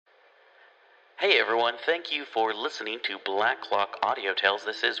Hey everyone, thank you for listening to Black Clock Audio Tales.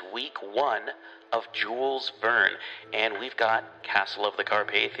 This is week 1 of Jules Verne, and we've got Castle of the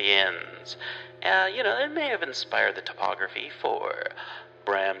Carpathians. It may have inspired the topography for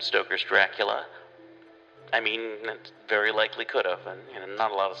Bram Stoker's Dracula. I mean, it very likely could have, and not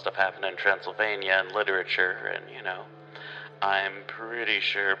a lot of stuff happened in Transylvania and literature, and I'm pretty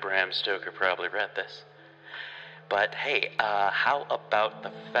sure Bram Stoker probably read this. But hey, how about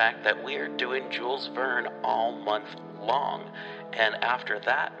the fact that we're doing Jules Verne all month long? And after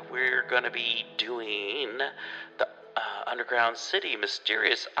that, we're going to be doing the Underground City,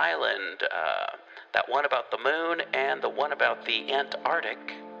 Mysterious Island, that one about the moon, and the one about the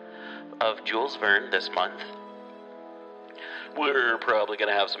Antarctic of Jules Verne this month. We're probably going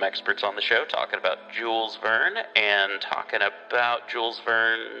to have some experts on the show talking about Jules Verne and talking about Jules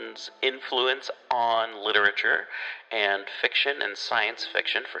Verne's influence on literature and fiction and science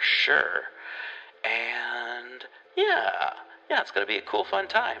fiction for sure. And yeah, it's going to be a cool, fun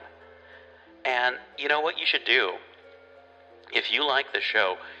time. And you know what you should do? If you like the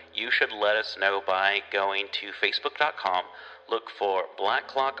show, you should let us know by going to facebook.com, look for Black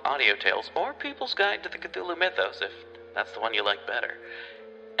Clock Audio Tales or People's Guide to the Cthulhu Mythos if that's the one you like better.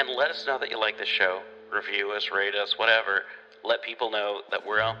 And let us know that you like the show. Review us, rate us, whatever. Let people know that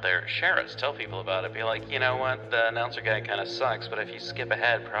we're out there. Share us. Tell people about it. Be like, you know what? The announcer guy kind of sucks, but if you skip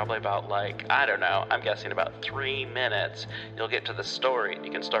ahead probably about I'm guessing about 3 minutes, you'll get to the story and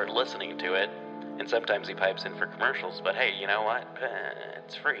you can start listening to it. And sometimes he pipes in for commercials, but hey, you know what?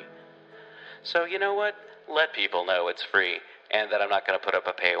 It's free. So you know what? Let people know it's free and that I'm not going to put up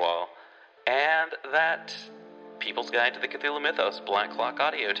a paywall. And that People's Guide to the Cthulhu Mythos, Black Clock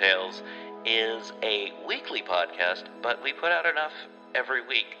Audio Tales, is a weekly podcast, but we put out enough every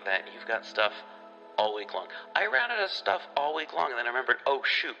week that you've got stuff all week long. I ran out of stuff all week long, and then I remembered, oh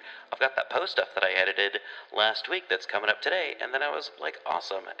shoot, I've got that post stuff that I edited last week that's coming up today, and then I was like,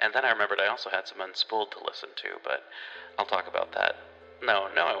 awesome. And then I remembered I also had some Unspooled to listen to, but I'll talk about that. No,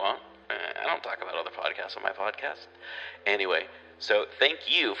 I won't. I don't talk about other podcasts on my podcast. Anyway, so thank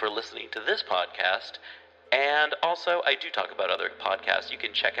you for listening to this podcast. And also, I do talk about other podcasts. You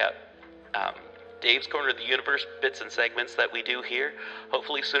can check out Dave's Corner of the Universe bits and segments that we do here.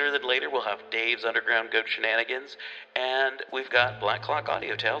 Hopefully sooner than later, we'll have Dave's Underground Goat Shenanigans. And we've got Black Clock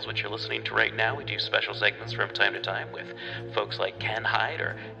Audio Tales, which you're listening to right now. We do special segments from time to time with folks like Ken Hyde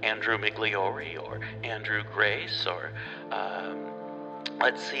or Andrew Migliore or Andrew Grace or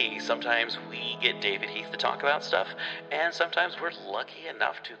let's see, sometimes we get David Heath to talk about stuff, and sometimes we're lucky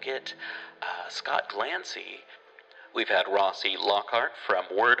enough to get Scott Glancy. We've had Rossi Lockhart from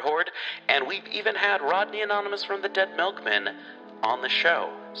Word Horde, and we've even had Rodney Anonymous from the Dead Milkmen on the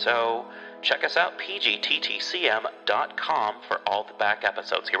show. So check us out, PGttCM.com, for all the back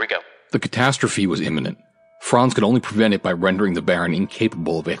episodes. Here we go. The catastrophe was imminent. Franz could only prevent it by rendering the Baron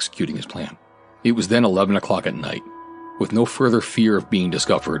incapable of executing his plan. It was then 11 o'clock at night. With no further fear of being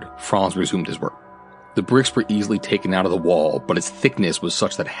discovered, Franz resumed his work. The bricks were easily taken out of the wall, but its thickness was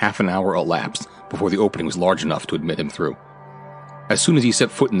such that half an hour elapsed before the opening was large enough to admit him through. As soon as he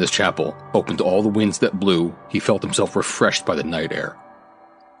set foot in this chapel, open to all the winds that blew, he felt himself refreshed by the night air.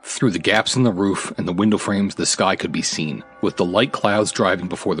 Through the gaps in the roof and the window frames, the sky could be seen, with the light clouds driving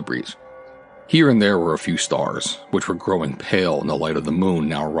before the breeze. Here and there were a few stars, which were growing pale in the light of the moon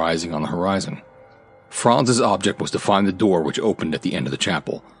now rising on the horizon. Franz's object was to find the door which opened at the end of the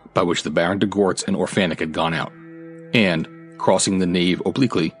chapel, by which the Baron de Gortz and Orphanik had gone out, and, crossing the nave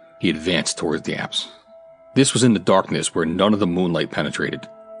obliquely, he advanced towards the apse. This was in the darkness where none of the moonlight penetrated,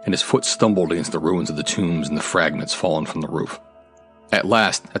 and his foot stumbled against the ruins of the tombs and the fragments fallen from the roof. At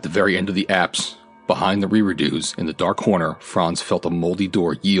last, at the very end of the apse, behind the reredos, in the dark corner, Franz felt a moldy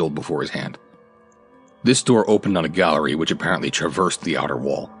door yield before his hand. This door opened on a gallery which apparently traversed the outer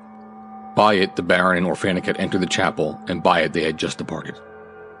wall. By it, the Baron and Orphanik had entered the chapel, and by it they had just departed.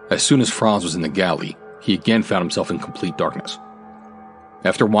 As soon as Franz was in the galley, he again found himself in complete darkness.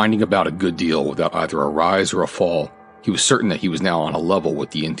 After winding about a good deal without either a rise or a fall, he was certain that he was now on a level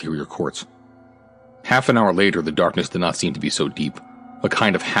with the interior courts. Half an hour later, the darkness did not seem to be so deep. A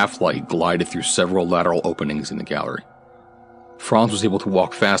kind of half-light glided through several lateral openings in the gallery. Franz was able to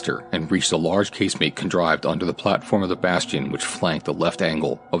walk faster and reached a large casemate contrived under the platform of the bastion which flanked the left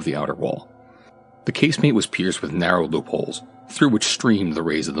angle of the outer wall. The casemate was pierced with narrow loopholes, through which streamed the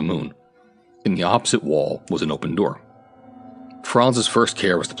rays of the moon. In the opposite wall was an open door. Franz's first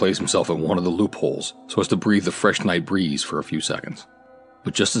care was to place himself in one of the loopholes so as to breathe the fresh night breeze for a few seconds.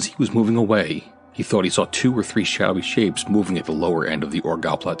 But just as he was moving away, he thought he saw 2 or 3 shadowy shapes moving at the lower end of the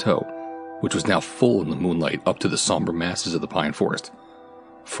Orgal Plateau, which was now full in the moonlight up to the somber masses of the pine forest.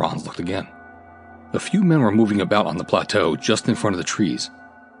 Franz looked again. A few men were moving about on the plateau just in front of the trees.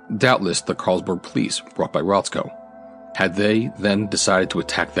 Doubtless the Carlsberg police brought by Rothko. Had they then decided to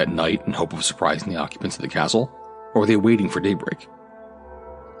attack that night in hope of surprising the occupants of the castle, or were they waiting for daybreak?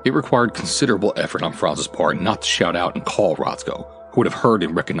 It required considerable effort on Franz's part not to shout out and call Rothko, who would have heard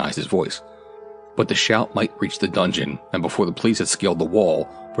and recognized his voice. But the shout might reach the dungeon, and before the police had scaled the wall,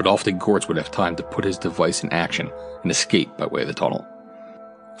 Rodolphe de Gortz would have time to put his device in action and escape by way of the tunnel.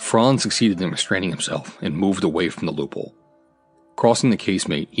 Franz succeeded in restraining himself and moved away from the loophole. Crossing the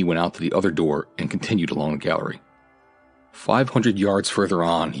casemate, he went out to the other door and continued along the gallery. 500 yards further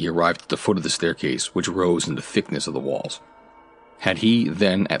on, he arrived at the foot of the staircase, which rose in the thickness of the walls. Had he,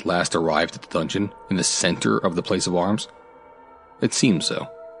 then, at last arrived at the dungeon, in the center of the place of arms? It seemed so.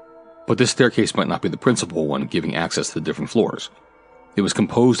 But this staircase might not be the principal one giving access to the different floors. It was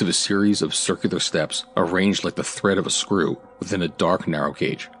composed of a series of circular steps arranged like the thread of a screw within a dark, narrow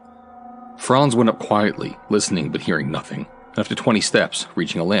cage. Franz went up quietly, listening but hearing nothing, and after 20 steps,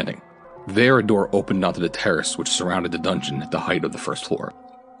 reaching a landing. There a door opened onto the terrace which surrounded the dungeon at the height of the first floor.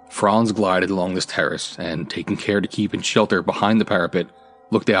 Franz glided along this terrace and, taking care to keep in shelter behind the parapet,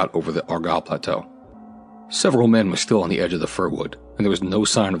 looked out over the Argyle Plateau. Several men were still on the edge of the fir wood, and there was no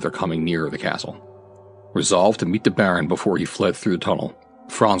sign of their coming nearer the castle. Resolved to meet the Baron before he fled through the tunnel,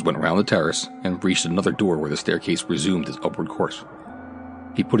 Franz went around the terrace and reached another door where the staircase resumed its upward course.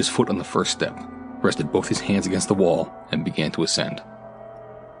 He put his foot on the first step, rested both his hands against the wall, and began to ascend.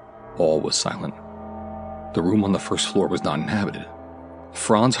 All was silent. The room on the first floor was not inhabited.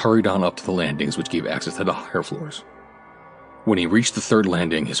 Franz hurried on up to the landings which gave access to the higher floors. When he reached the third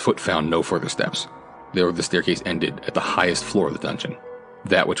landing, his foot found no further steps. There the staircase ended at the highest floor of the dungeon,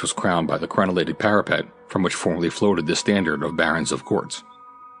 that which was crowned by the crenellated parapet from which formerly floated the standard of Barons of Gortz.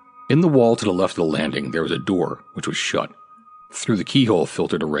 In the wall to the left of the landing there was a door which was shut. Through the keyhole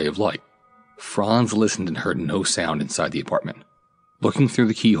filtered a ray of light. Franz listened and heard no sound inside the apartment. Looking through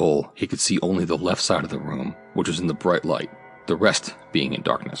the keyhole, he could see only the left side of the room, which was in the bright light, the rest being in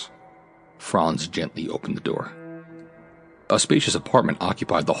darkness. Franz gently opened the door. A spacious apartment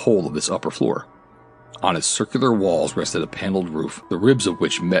occupied the whole of this upper floor. On its circular walls rested a paneled roof, the ribs of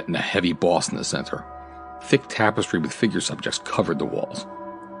which met in a heavy boss in the center. Thick tapestry with figure subjects covered the walls.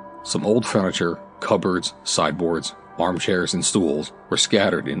 Some old furniture, cupboards, sideboards, armchairs, and stools were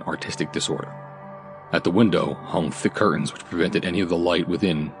scattered in artistic disorder. At the window hung thick curtains which prevented any of the light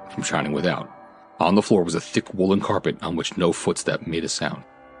within from shining without. On the floor was a thick woolen carpet on which no footstep made a sound.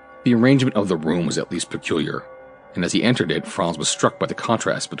 The arrangement of the room was at least peculiar, and as he entered it, Franz was struck by the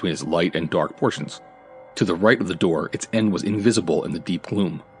contrast between its light and dark portions. To the right of the door, its end was invisible in the deep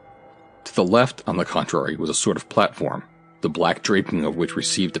gloom. To the left, on the contrary, was a sort of platform, the black draping of which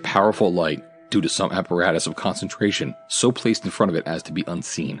received a powerful light due to some apparatus of concentration so placed in front of it as to be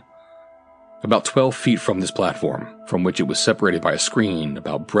unseen. About 12 feet from this platform, from which it was separated by a screen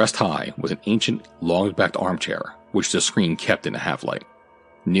about breast high, was an ancient, long-backed armchair, which the screen kept in a half-light.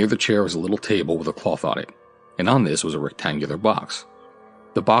 Near the chair was a little table with a cloth on it, and on this was a rectangular box.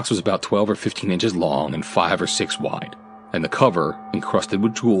 The box was about 12 or 15 inches long and 5 or 6 wide, and the cover, encrusted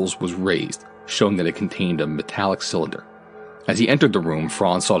with jewels, was raised, showing that it contained a metallic cylinder. As he entered the room,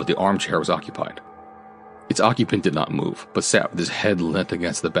 Franz saw that the armchair was occupied. Its occupant did not move, but sat with his head leant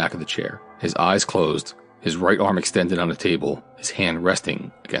against the back of the chair, his eyes closed, his right arm extended on the table, his hand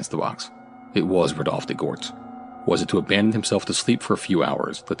resting against the box. It was Rodolphe de Gortz. Was it to abandon himself to sleep for a few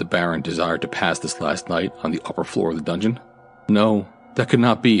hours that the Baron desired to pass this last night on the upper floor of the dungeon? No, that could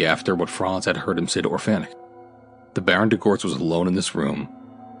not be after what Franz had heard him say to Orphanik. The Baron de Gortz was alone in this room,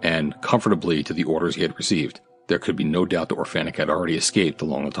 and, comfortably to the orders he had received, there could be no doubt that Orphanik had already escaped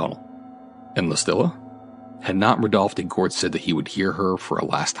along the tunnel. And Lystilla? Had not Rodolphe de Gortz said that he would hear her for a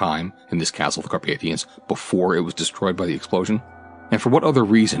last time in this castle of the Carpathians before it was destroyed by the explosion? And for what other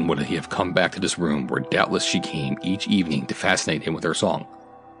reason would he have come back to this room where doubtless she came each evening to fascinate him with her song?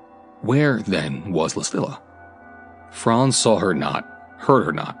 Where, then, was Lystilla? Franz saw her not, heard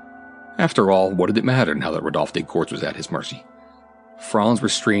her not. After all, what did it matter now that Rodolphe de Gortz was at his mercy? Franz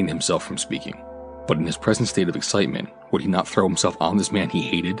restrained himself from speaking, but in his present state of excitement, would he not throw himself on this man he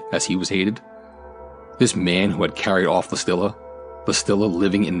hated as he was hated? This man who had carried off Lystilla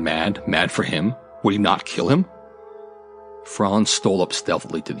living and mad for him, would he not kill him? Franz stole up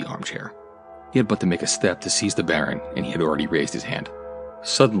stealthily to the armchair. He had but to make a step to seize the Baron, and he had already raised his hand.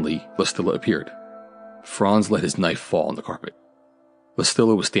 Suddenly, Lystilla appeared. Franz let his knife fall on the carpet.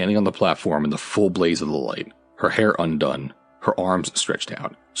 Lystilla was standing on the platform in the full blaze of the light, her hair undone, her arms stretched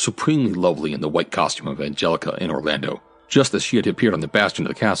out, supremely lovely in the white costume of Angelica in Orlando, just as she had appeared on the bastion of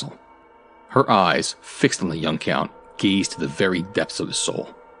the castle. Her eyes, fixed on the young count, gazed to the very depths of his soul.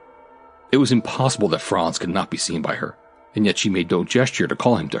 It was impossible that Franz could not be seen by her, and yet she made no gesture to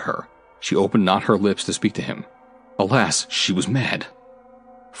call him to her. She opened not her lips to speak to him. Alas, she was mad.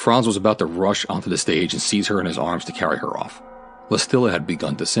 Franz was about to rush onto the stage and seize her in his arms to carry her off. Listilla had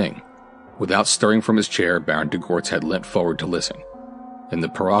begun to sing. Without stirring from his chair, Baron de Gortz had leant forward to listen. In the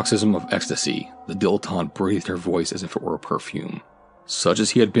paroxysm of ecstasy, the dilettante breathed her voice as if it were a perfume. Such as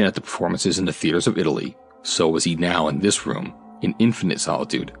he had been at the performances in the theaters of Italy, so was he now in this room, in infinite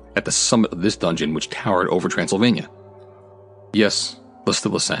solitude, at the summit of this dungeon which towered over Transylvania. Yes,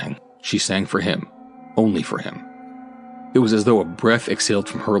 Listilla sang. She sang for him, only for him. It was as though a breath exhaled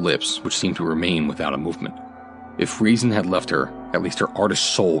from her lips, which seemed to remain without a movement. If reason had left her, at least her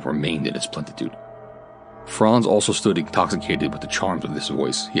artist soul remained in its plenitude. Franz also stood intoxicated with the charms of this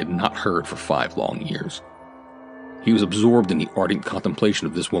voice he had not heard for 5 long years. He was absorbed in the ardent contemplation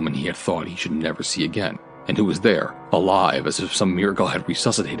of this woman he had thought he should never see again, and who was there, alive as if some miracle had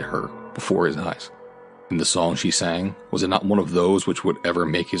resuscitated her before his eyes. And the song she sang, was it not one of those which would ever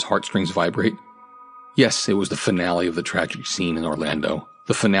make his heartstrings vibrate? Yes, it was the finale of the tragic scene in Orlando,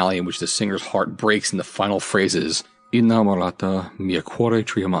 the finale in which the singer's heart breaks in the final phrases, Innamorata mia cuore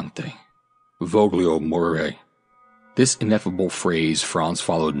tremante, voglio morire. This ineffable phrase Franz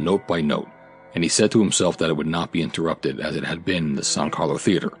followed note by note, and he said to himself that it would not be interrupted as it had been in the San Carlo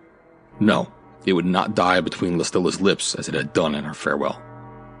Theater. No, it would not die between Listilla's lips as it had done in her farewell.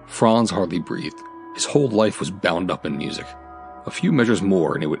 Franz hardly breathed. His whole life was bound up in music. A few measures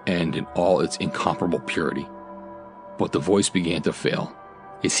more and it would end in all its incomparable purity. But the voice began to fail.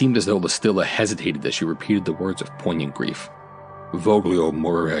 It seemed as though Listilla hesitated as she repeated the words of poignant grief. Voglio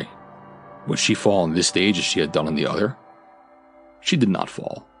morire. Would she fall on this stage as she had done on the other? She did not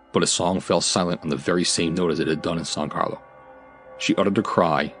fall, but a song fell silent on the very same note as it had done in San Carlo. She uttered a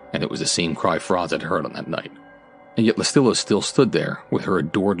cry, and it was the same cry Franz had heard on that night. And yet Listilla still stood there with her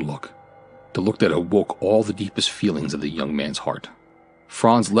adored look, the look that awoke all the deepest feelings of the young man's heart.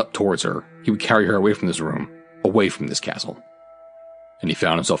 Franz leapt towards her. He would carry her away from this room, away from this castle. And he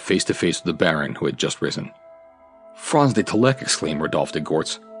found himself face to face with the Baron who had just risen. Franz de Tolek, exclaimed Rodolphe de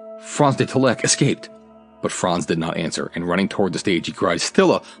Gortz. Franz de Tolek escaped. But Franz did not answer, and running toward the stage he cried,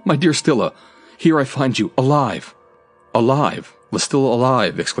 Stilla, my dear Stilla, here I find you, alive. Alive, Listilla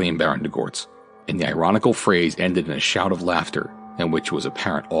alive, exclaimed Baron de Gortz. And the ironical phrase ended in a shout of laughter, in which was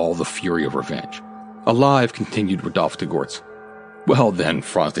apparent all the fury of revenge. Alive, continued Rodolphe de Gortz. Well then,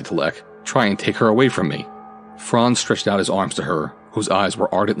 Franz de Tolek, try and take her away from me. Franz stretched out his arms to her, whose eyes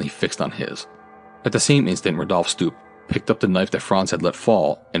were ardently fixed on his. At the same instant, Rodolphe stooped, picked up the knife that Franz had let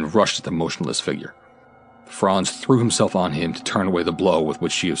fall, and rushed at the motionless figure. Franz threw himself on him to turn away the blow with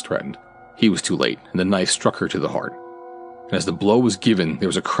which she was threatened. He was too late, and the knife struck her to the heart. And as the blow was given, there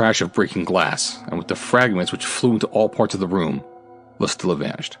was a crash of breaking glass, and with the fragments which flew into all parts of the room, Listilla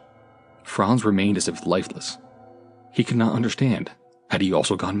vanished. Franz remained as if lifeless. He could not understand. Had he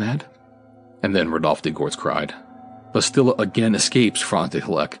also gone mad? And then Rodolphe de Gortz cried, Listilla again escapes, Franz de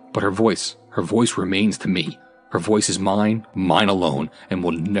Tolek, but her voice remains to me. Her voice is mine, mine alone, and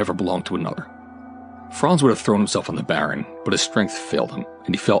will never belong to another. Franz would have thrown himself on the Baron, but his strength failed him,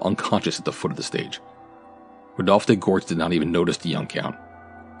 and he fell unconscious at the foot of the stage. Rodolphe de Gortz did not even notice the young count.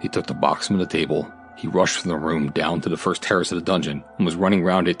 He took the box from the table, he rushed from the room down to the first terrace of the dungeon, and was running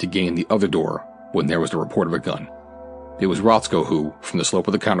round it to gain the other door when there was the report of a gun. It was Rotzko who, from the slope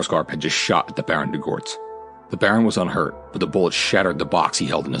of the counterscarp, had just shot at the Baron de Gortz. The Baron was unhurt, but the bullet shattered the box he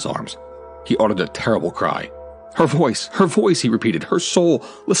held in his arms. He uttered a terrible cry. Her voice, he repeated. Her soul,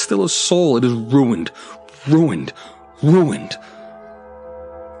 Listilla's soul, it is ruined, ruined, ruined.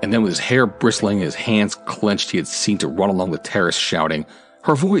 And then with his hair bristling and his hands clenched, he had seemed to run along the terrace shouting,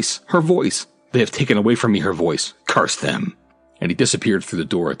 her voice, they have taken away from me her voice, curse them. And he disappeared through the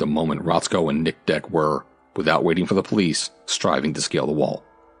door at the moment Rotzko and Nick Deck were, without waiting for the police, striving to scale the wall.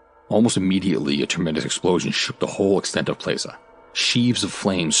 Almost immediately, a tremendous explosion shook the whole extent of Plaza. Sheaves of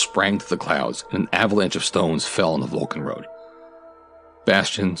flames sprang to the clouds, and an avalanche of stones fell on the Vulcan road.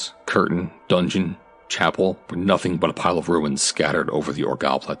 Bastions, curtain, dungeon, chapel were nothing but a pile of ruins scattered over the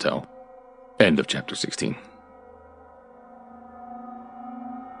Orgal Plateau. End of chapter 16.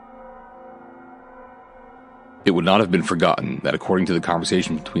 It would not have been forgotten that according to the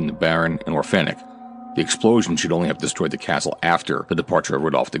conversation between the Baron and Orphanik, the explosion should only have destroyed the castle after the departure of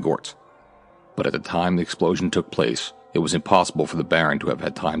Rodolphe de Gortz. But at the time the explosion took place, it was impossible for the Baron to have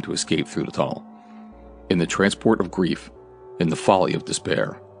had time to escape through the tunnel. In the transport of grief, in the folly of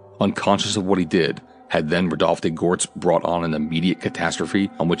despair, unconscious of what he did, had then Rodolphe de Gortz brought on an immediate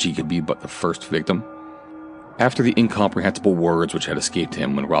catastrophe on which he could be but the first victim? After the incomprehensible words which had escaped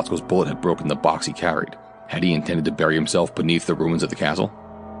him when Rotzko's bullet had broken the box he carried, had he intended to bury himself beneath the ruins of the castle?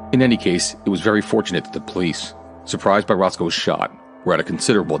 In any case, it was very fortunate that the police, surprised by Rotzko's shot, were at a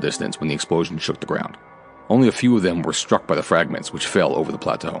considerable distance when the explosion shook the ground. Only a few of them were struck by the fragments which fell over the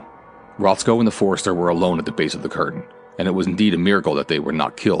plateau. Rotzko and the forester were alone at the base of the curtain, and it was indeed a miracle that they were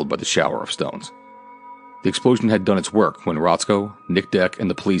not killed by the shower of stones. The explosion had done its work when Rotzko, Nick Deck, and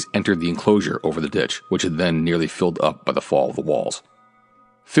the police entered the enclosure over the ditch, which had then nearly filled up by the fall of the walls.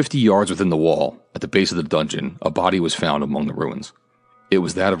 50 yards within the wall, at the base of the dungeon, a body was found among the ruins. It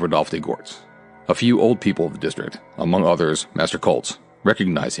was that of Rodolphe de Gortz. A few old people of the district, among others Master Colț,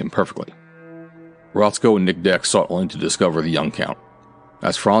 recognized him perfectly. Rotzko and Nick Deck sought only to discover the young count.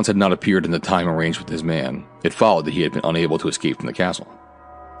 As Franz had not appeared in the time arranged with his man, it followed that he had been unable to escape from the castle.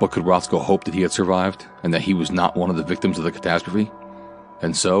 But could Rotzko hope that he had survived, and that he was not one of the victims of the catastrophe?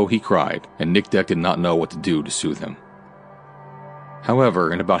 And so he cried, and Nick Deck did not know what to do to soothe him.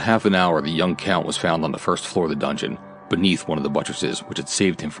 However, in about half an hour, the young count was found on the first floor of the dungeon, beneath one of the buttresses which had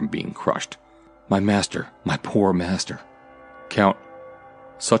saved him from being crushed. "My master, my poor master." "Count,"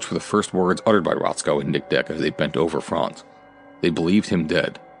 such were the first words uttered by Rotzko and Nick Deck as they bent over Franz. They believed him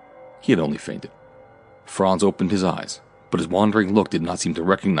dead. He had only fainted. Franz opened his eyes, but his wandering look did not seem to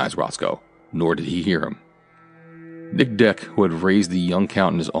recognize Rotzko, nor did he hear him. Nick Deck, who had raised the young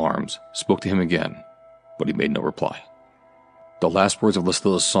count in his arms, spoke to him again, but he made no reply. The last words of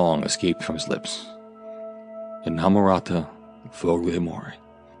Listilla's song escaped from his lips. "Innamorata voglia amore."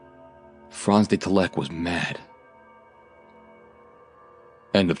 Franz de Tolek was mad.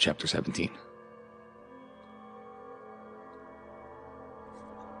 End of chapter 17.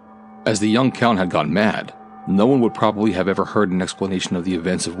 As the young count had gone mad, no one would probably have ever heard an explanation of the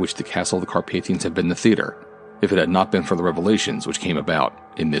events of which the castle of the Carpathians had been the theater, if it had not been for the revelations which came about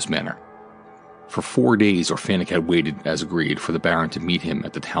in this manner. For 4 days Orphanik had waited, as agreed, for the Baron to meet him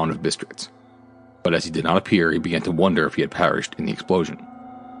at the town of Bistritz. But as he did not appear, he began to wonder if he had perished in the explosion.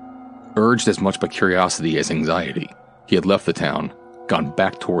 Urged as much by curiosity as anxiety, he had left the town, gone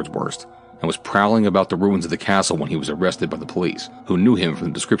back towards Wurst, and was prowling about the ruins of the castle when he was arrested by the police, who knew him from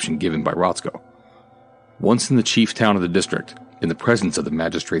the description given by Rotzko. Once in the chief town of the district, in the presence of the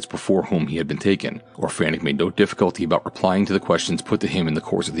magistrates before whom he had been taken, Orphanik made no difficulty about replying to the questions put to him in the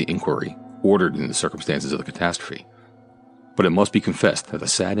course of the inquiry, ordered in the circumstances of the catastrophe. But it must be confessed that the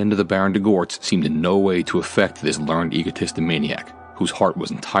sad end of the Baron de Gortz seemed in no way to affect this learned egotist and maniac, whose heart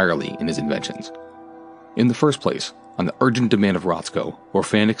was entirely in his inventions. In the first place, on the urgent demand of Rotzko,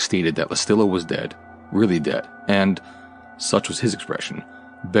 Orphanik stated that Listilla was dead, really dead, and, such was his expression,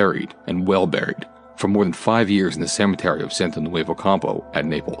 buried, and well buried, for more than 5 years in the cemetery of Santo Nuevo Campo at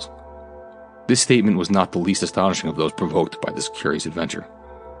Naples. This statement was not the least astonishing of those provoked by this curious adventure.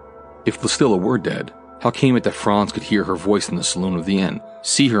 If Listilla were dead, how came it that Franz could hear her voice in the saloon of the inn,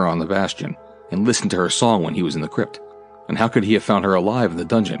 see her on the bastion, and listen to her song when he was in the crypt? And how could he have found her alive in the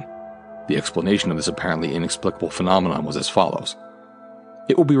dungeon? The explanation of this apparently inexplicable phenomenon was as follows.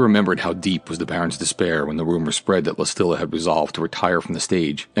 It will be remembered how deep was the Baron's despair when the rumor spread that Listilla had resolved to retire from the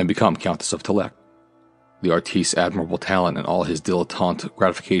stage and become Countess of Tolek. The artiste's admirable talent and all his dilettante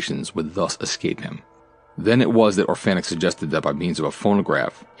gratifications would thus escape him. Then it was that Orphanik suggested that by means of a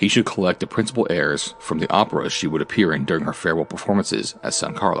phonograph, he should collect the principal airs from the operas she would appear in during her farewell performances at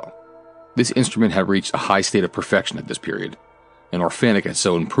San Carlo. This instrument had reached a high state of perfection at this period, and Orphanik had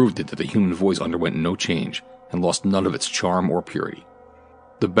so improved it that the human voice underwent no change and lost none of its charm or purity.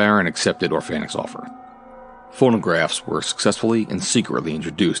 The Baron accepted Orphanik's offer. Phonographs were successfully and secretly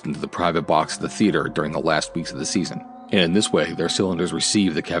introduced into the private box of the theater during the last weeks of the season, and in this way their cylinders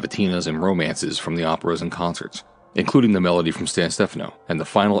received the cavatinas and romances from the operas and concerts, including the melody from San Stefano and the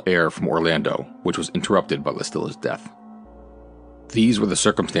final air from Orlando, which was interrupted by Listilla's death. These were the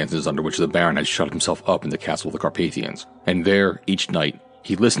circumstances under which the Baron had shut himself up in the castle of the Carpathians, and there, each night,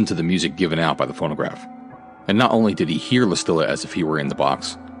 he listened to the music given out by the phonograph. And not only did he hear Listilla as if he were in the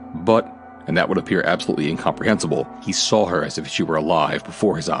box, but, and that would appear absolutely incomprehensible, he saw her as if she were alive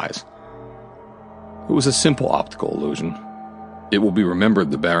before his eyes. It was a simple optical illusion. It will be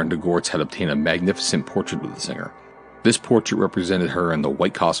remembered the Baron de Gortz had obtained a magnificent portrait of the singer. This portrait represented her in the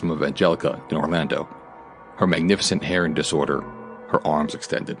white costume of Angelica in Orlando, her magnificent hair in disorder, her arms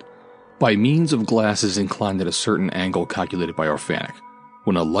extended. By means of glasses inclined at a certain angle calculated by Orphanik,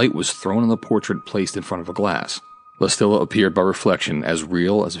 when a light was thrown on the portrait placed in front of a glass, Listilla appeared by reflection as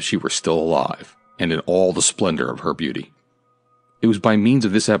real as if she were still alive, and in all the splendor of her beauty. It was by means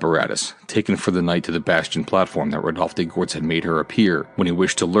of this apparatus, taken for the night to the bastion platform, that Rodolphe de Gortz had made her appear when he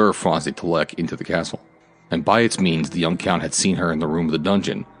wished to lure Franz de Tolek into the castle, and by its means the young count had seen her in the room of the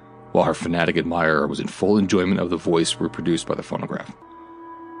dungeon, while her fanatic admirer was in full enjoyment of the voice reproduced by the phonograph.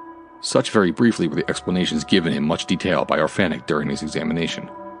 Such very briefly were the explanations given in much detail by Orphanik during his examination,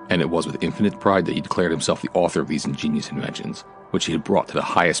 and it was with infinite pride that he declared himself the author of these ingenious inventions, which he had brought to the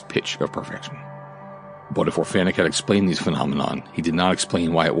highest pitch of perfection. But if Orphanik had explained these phenomenon, he did not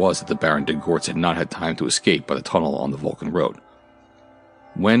explain why it was that the Baron de Gortz had not had time to escape by the tunnel on the Vulcan road.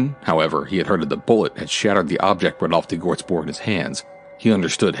 When, however, he had heard that the bullet had shattered the object Rodolphe de Gortz bore in his hands, he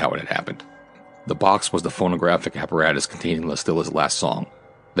understood how it had happened. The box was the phonographic apparatus containing Listilla's last song,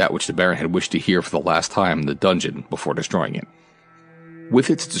 that which the Baron had wished to hear for the last time in the dungeon before destroying it. With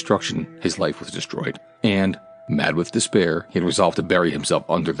its destruction, his life was destroyed, and, mad with despair, he had resolved to bury himself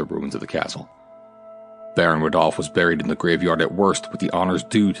under the ruins of the castle. Baron Rodolphe was buried in the graveyard at Worst with the honors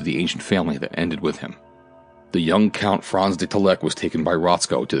due to the ancient family that ended with him. The young Count Franz de Talek was taken by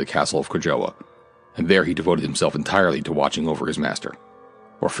Rothsko to the castle of Krajoa, and there he devoted himself entirely to watching over his master.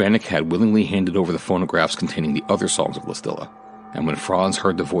 Orphanik had willingly handed over the phonographs containing the other songs of Listilla, and when Franz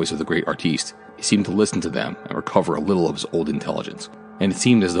heard the voice of the great artiste, he seemed to listen to them and recover a little of his old intelligence, and it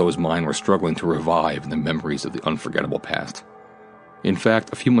seemed as though his mind were struggling to revive in the memories of the unforgettable past. In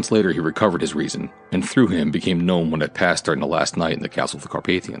fact, a few months later he recovered his reason, and through him became known what had passed during the last night in the castle of the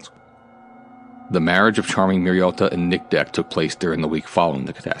Carpathians. The marriage of charming Miriota and Nikdek took place during the week following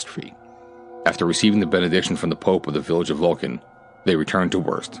the catastrophe. After receiving the benediction from the Pope of the village of Vulcan, they returned to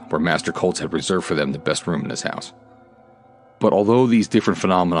Worst, where Master Coltz had reserved for them the best room in his house. But although these different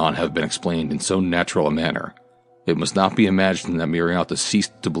phenomena have been explained in so natural a manner, it must not be imagined that Miriota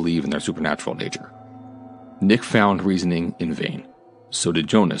ceased to believe in their supernatural nature. Nick found reasoning in vain. So did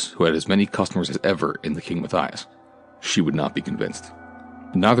Jonas, who had as many customers as ever in the King Matthias. She would not be convinced.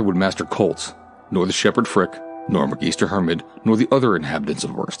 Neither would Master Coltz, nor the Shepherd Frick, nor Magister Hermod, nor the other inhabitants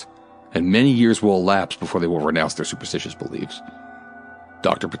of Worst, and many years will elapse before they will renounce their superstitious beliefs.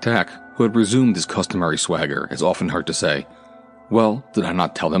 Dr. Patak, who had resumed his customary swagger, is often heard to say, "Well, did I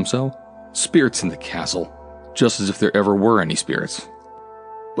not tell them so? Spirits in the castle, just as if there ever were any spirits."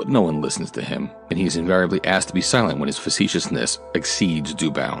 But no one listens to him, and he is invariably asked to be silent when his facetiousness exceeds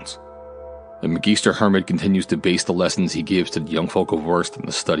due bounds. And Magister Hermod continues to base the lessons he gives to the young folk of Worst on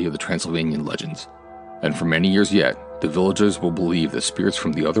the study of the Transylvanian legends, and for many years yet, the villagers will believe that spirits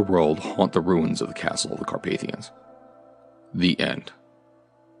from the other world haunt the ruins of the castle of the Carpathians. The End.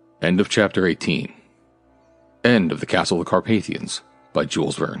 End of Chapter 18. End of the Castle of the Carpathians by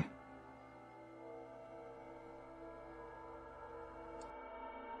Jules Verne.